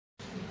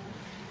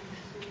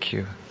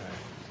Thank you.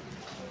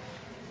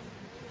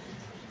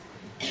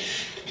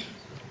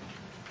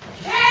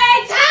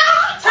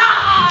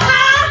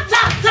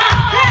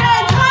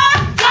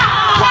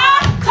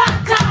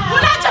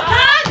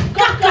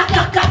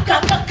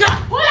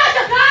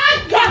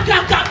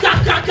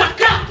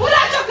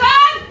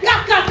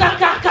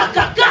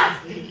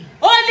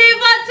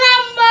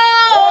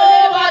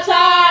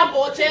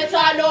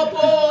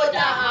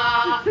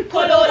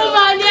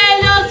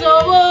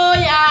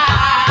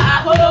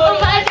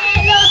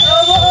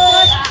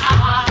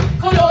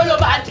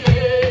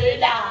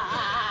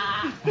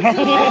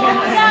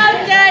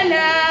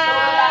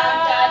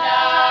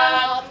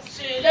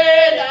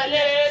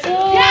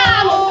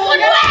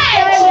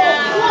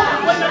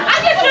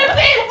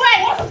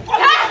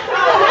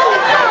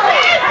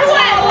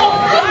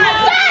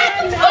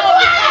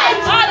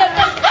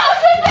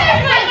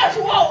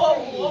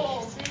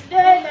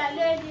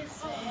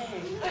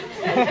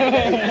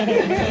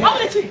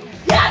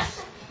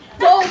 Yes!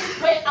 Those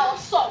were our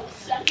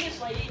songs.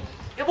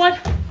 We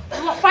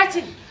were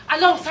fighting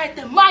alongside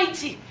the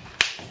mighty.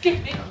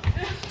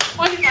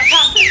 Only for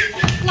some.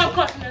 Now, of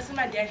course,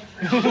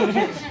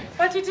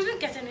 but we didn't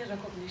get any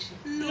recognition.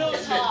 No,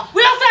 sir.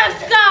 We also have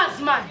scars,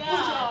 man.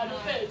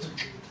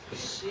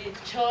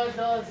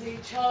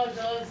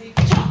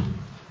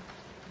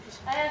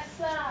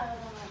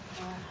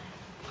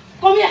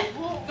 Come here.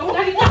 Come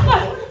here.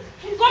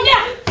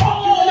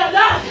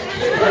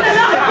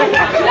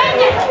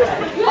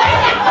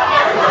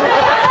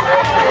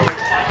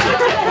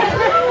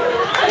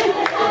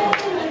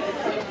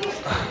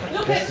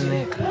 Look at you.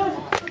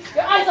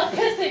 Your eyes are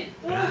pissing.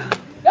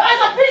 Your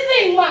eyes are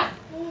pissing, man.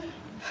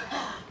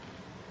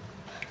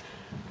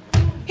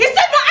 He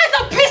said my eyes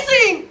are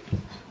pissing.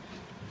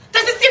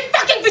 Does he see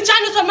fucking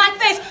vaginas on my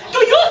face? Do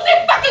you see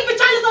fucking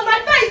vaginas on my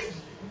face?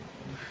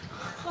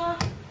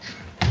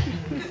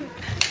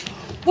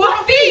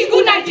 What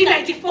in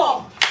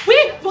 1994? We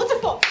voted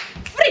for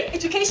free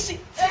education,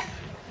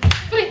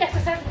 free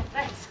exercise of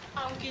rights,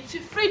 and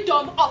getting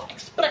freedom of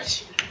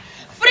expression,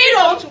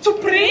 freedom to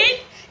breathe,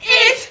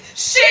 eat,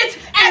 shit,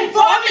 and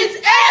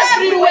vomit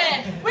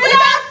everywhere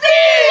without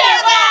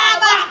fear,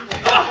 Baba.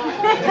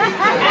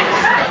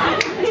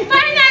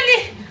 Finally,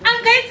 I'm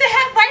going to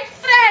have white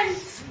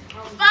friends.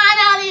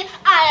 Finally,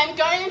 I am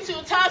going to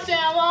toss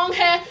their long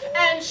hair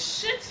and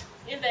shit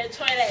in their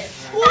toilet.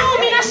 Ooh,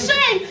 me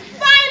ashamed.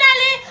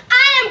 Finally,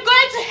 I am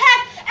going to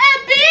have a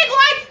big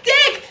white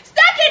dick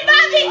stuck in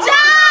my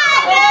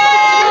vagina.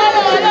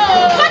 No.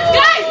 But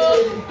guys,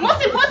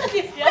 most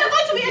importantly, we are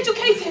going to be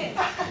educated.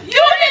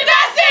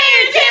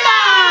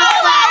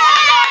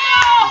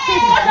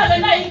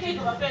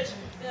 University,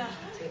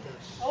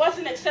 I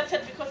wasn't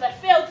accepted because I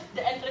failed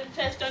the entrance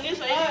test on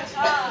Israel.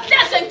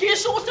 Yes, and you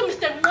should also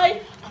Mr.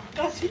 Mlay.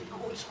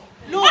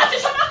 No, I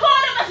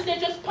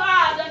just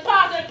pass and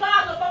pass and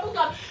pass and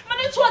bubblegum.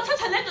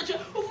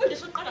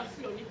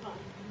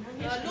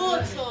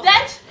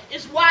 That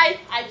is why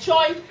I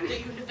joined the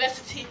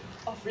University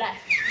of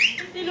Life.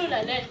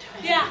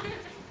 Yeah.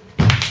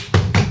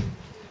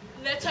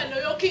 Later,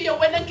 no, you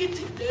when I get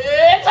it.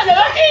 Later,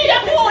 no, hey,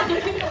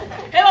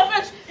 my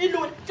friends,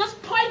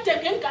 just point them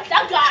in.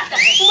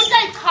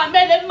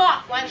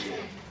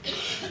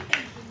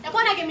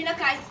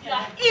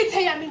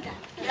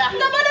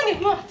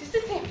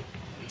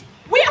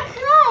 We are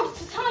proud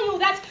to tell you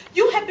that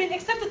you have been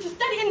accepted to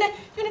study in the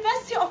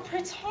University of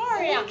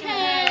Pretoria.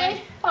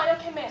 Okay.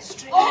 Okay, ma'am.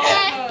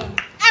 Okay.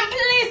 And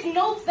please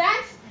note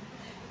that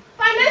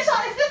financial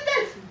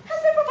assistance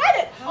has been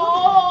provided.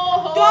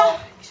 Oh.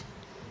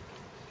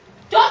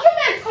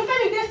 Documents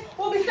confirming this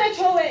will be sent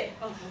your way.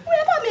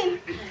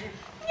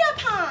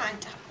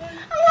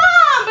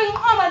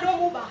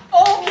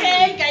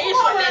 Okay, guys.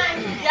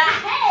 Yeah.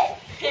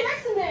 Hey,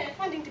 that's in the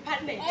funding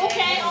department.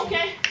 Okay.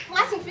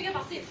 Last and figure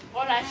for it.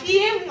 All right. I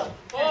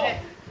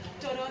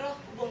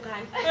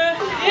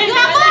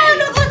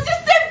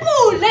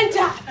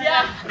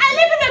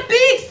live in a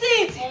big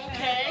city.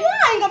 Okay.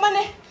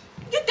 Why,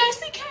 you don't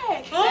see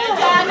cake.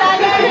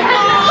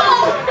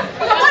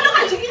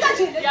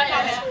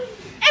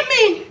 I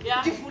mean,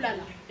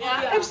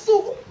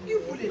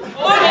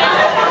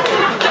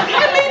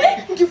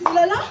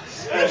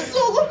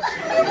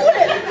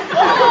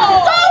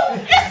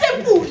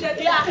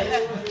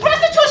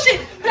 prostitution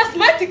plus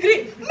my degree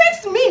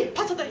makes me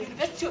part of the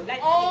University of Life.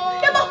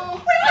 Yeah, but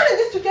we're all in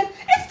this together.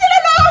 It's still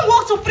a long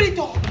walk to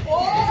freedom.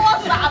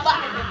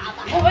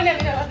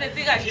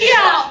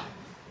 Yeah,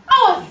 I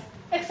was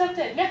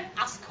accepted.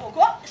 As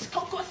Coco,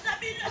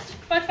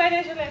 but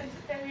financial,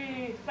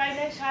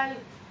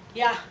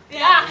 yeah,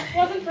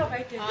 wasn't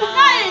provided.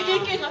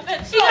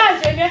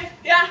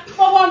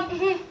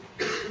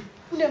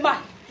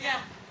 Yeah,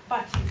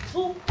 but he's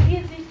too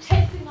busy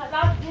chasing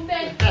around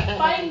women,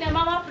 buying the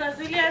mama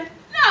Brazilian.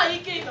 No, he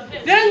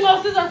can't. Then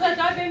bosses are said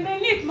that they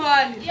need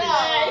money. Yeah,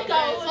 I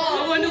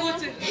want to go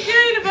to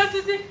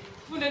university.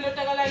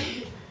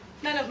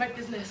 None of my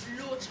business.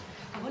 Lord,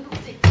 I want to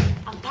say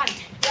I'm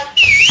banned. Yeah.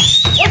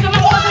 What's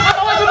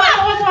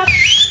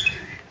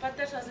but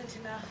that wasn't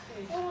enough.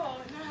 Oh,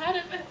 no,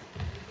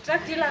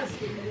 Drug dealers?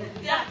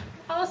 Yeah.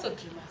 I also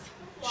dreamers.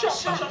 Sure.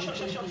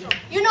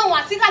 You know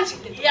what?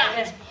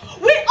 Yeah.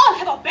 We all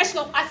have a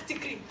Bachelor of Arts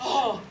degree.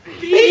 Oh.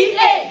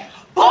 BA.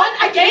 Born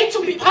again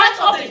to be part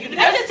of the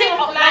University of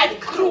Life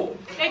crew.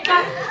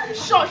 Eka.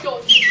 Sure.